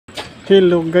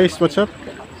Hello guys, what's up?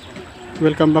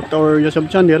 Welcome back to our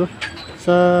YouTube channel.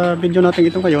 Sa video natin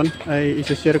ito ngayon ay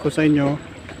isi-share ko sa inyo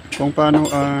kung paano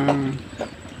ang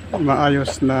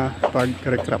maayos na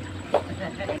pag-recrop.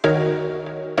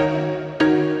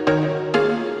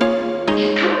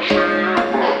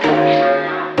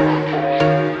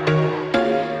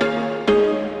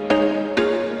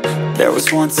 There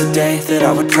was once a day that I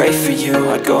would pray for you.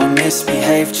 I'd go and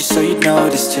misbehave just so you'd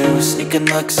notice too. Sneaking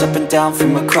looks up and down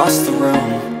from across the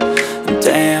room. And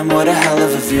damn, what a hell of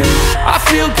a view. I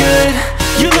feel good,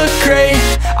 you look great,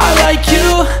 I like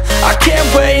you, I can't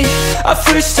wait. A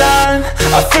first time,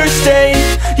 a first date.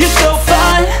 You're so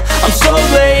fine, I'm so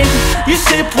late. You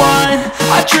sip wine,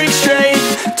 I drink straight.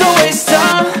 Don't waste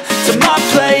time to my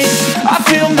place. I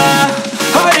feel my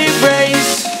heart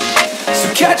erase. So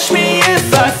catch me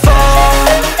if I fall.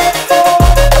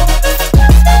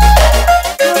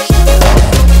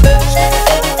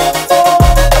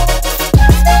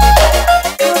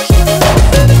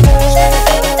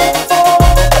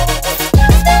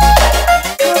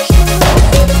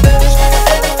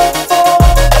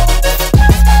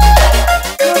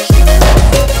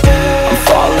 I'm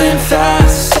falling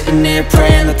fast, sitting here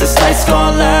praying that this night's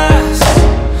gonna last.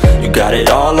 You got it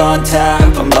all on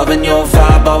tap, I'm loving your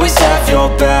vibe, always have your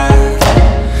back.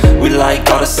 We like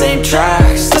all the same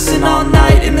tracks, listen all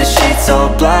night in the sheets all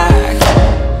black.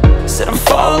 Said I'm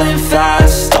falling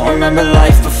fast, don't remember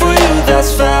life before you,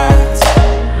 that's fact.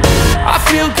 I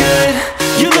feel good,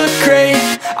 you look great,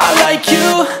 I like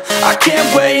you, I can't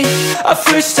wait. A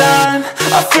first time,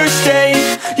 a first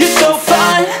date. You're so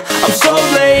fine, I'm so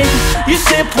late. You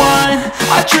sip wine,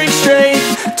 I drink straight.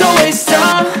 Don't waste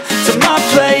time to my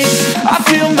place. I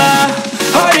feel my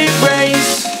heart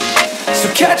erase. So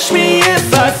catch me if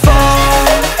I fall.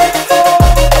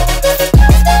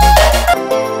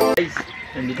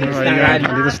 Ayan,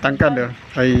 dito sa tangkad.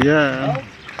 Ayan.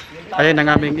 Ayan ang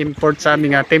aming import sa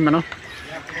aming team, ano?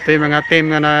 Ito yung mga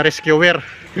team na rescuer.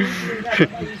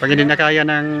 Pag hindi na kaya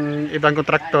ng ibang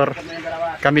kontraktor,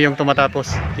 kami yung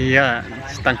tumatapos. Ayan,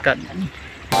 sa tangkad.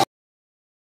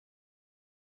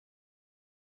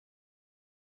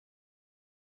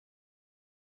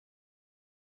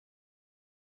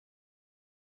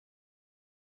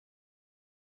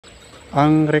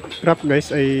 Ang recrop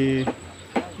guys ay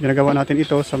ginagawa natin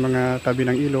ito sa mga tabi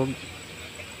ng ilog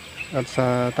at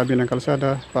sa tabi ng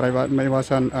kalsada para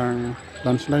maiwasan ang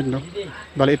landslide, no?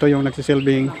 Bali ito yung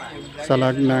nagsisilbing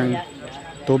salag ng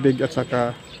tubig at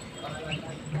saka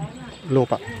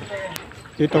lupa.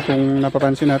 Ito kung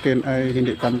napapansin natin ay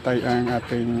hindi pantay ang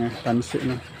ating pansi,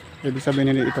 no? Ibig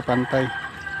sabihin hindi ito pantay.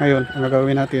 Ngayon ang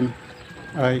gagawin natin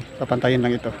ay papantayin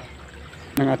lang ito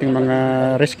ng ating mga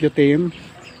rescue team.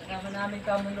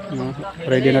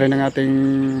 Ready na rin ang ating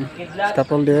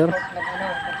scaffolder.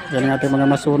 Yan ang ating mga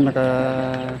mason, naka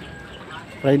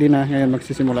ready na. Ngayon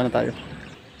magsisimula na tayo.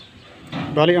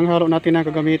 Bali ang haro natin na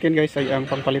gagamitin guys ay ang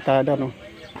pangpalitada, no?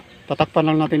 Tatakpan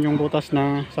lang natin yung butas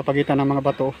na sa pagitan ng mga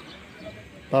bato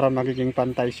para magiging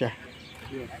pantay siya.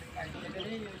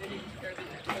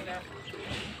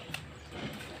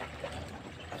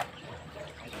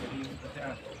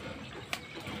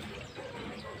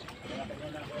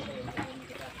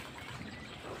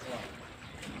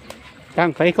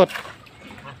 Kang, paikot.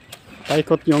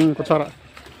 Paikot yung kutsara.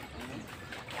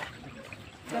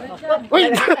 Uy!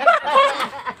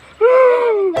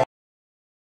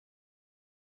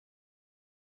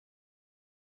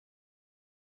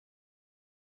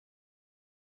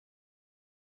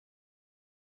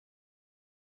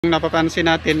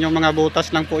 Napapansin natin yung mga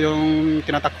butas lang po yung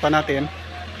tinatakpan natin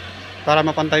para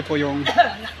mapantay po yung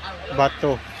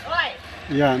bato.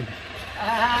 Yan.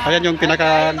 Ayan yung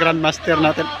pinaka grandmaster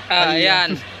natin.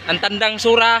 Ayan, ang tandang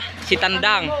sura, si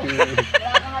Tandang.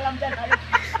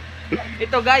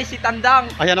 Ito guys, si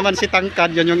Tandang. Ayan naman si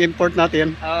Tangkad, yun yung import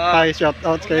natin. Hi, shout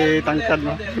out kay Tangkad,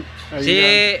 no? Si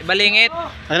Balingit.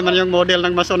 Ayan naman yung model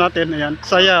ng maso natin. Ayan,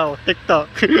 sayaw, TikTok.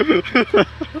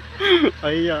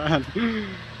 Ayan.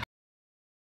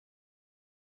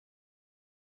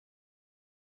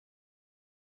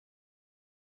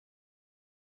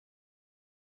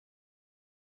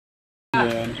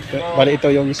 Yan. Bali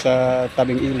ito yung sa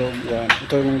tabing ilog. Yan.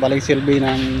 Ito yung baling silbi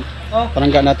ng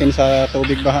panangga natin sa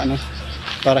tubig baha, no?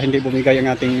 Para hindi bumigay ang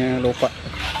ating lupa.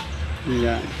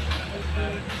 Yan.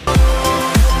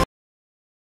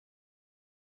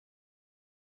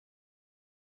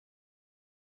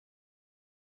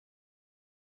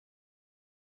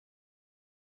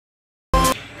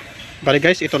 Bali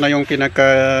guys, ito na yung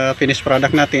pinaka finished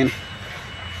product natin.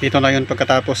 Dito na yun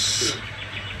pagkatapos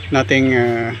nating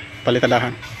palitadahan.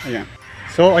 Ayan.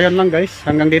 So ayan lang guys,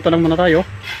 hanggang dito lang muna tayo.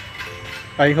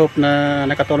 I hope na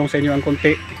nakatulong sa inyo ang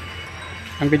konti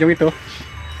ang video ito.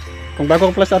 Kung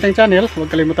bago ka pala sa ating channel, huwag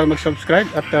kalimutan mag-subscribe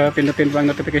at pindutin mo ang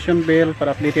notification bell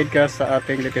para updated ka sa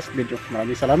ating latest video.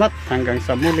 Maraming salamat. Hanggang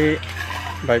sa muli.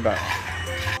 Bye bye.